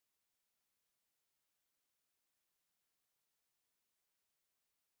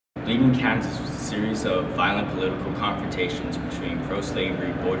Leaving Kansas was a series of violent political confrontations between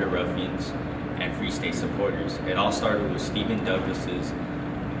pro-slavery border ruffians and free state supporters. It all started with Stephen Douglas's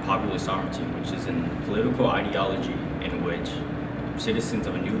popular sovereignty, which is a political ideology in which citizens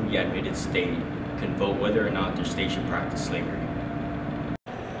of a newly admitted state can vote whether or not their state should practice slavery.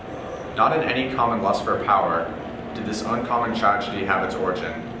 Not in any common lust for power did this uncommon tragedy have its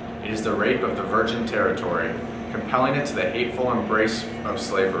origin. It is the rape of the virgin territory, compelling it to the hateful embrace of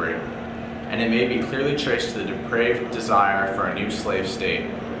slavery, and it may be clearly traced to the depraved desire for a new slave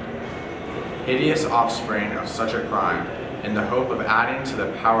state. Hideous offspring of such a crime, in the hope of adding to the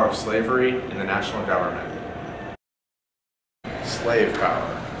power of slavery in the national government. Slave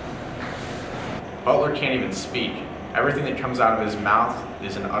power. Butler can't even speak. Everything that comes out of his mouth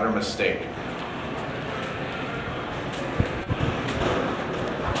is an utter mistake.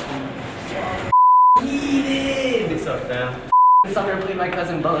 What's up, fam? Sumner played my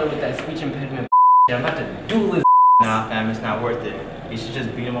cousin Butler with that speech impediment. I'm about to duel his. Nah, fam, it's not worth it. You should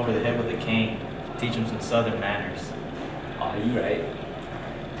just beat him over the head with a cane. Teach him some southern manners. Aw, you right.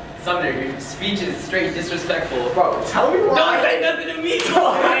 Sumner, your speech is straight disrespectful. Bro, tell me why. Don't say nothing to me!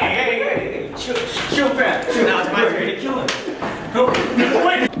 Hey, chill, fam. Now it's my turn to kill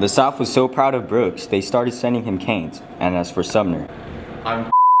him. The South was so proud of Brooks, they started sending him canes. And as for Sumner, I'm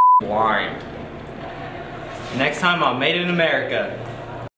blind. Next time I'll Made in America.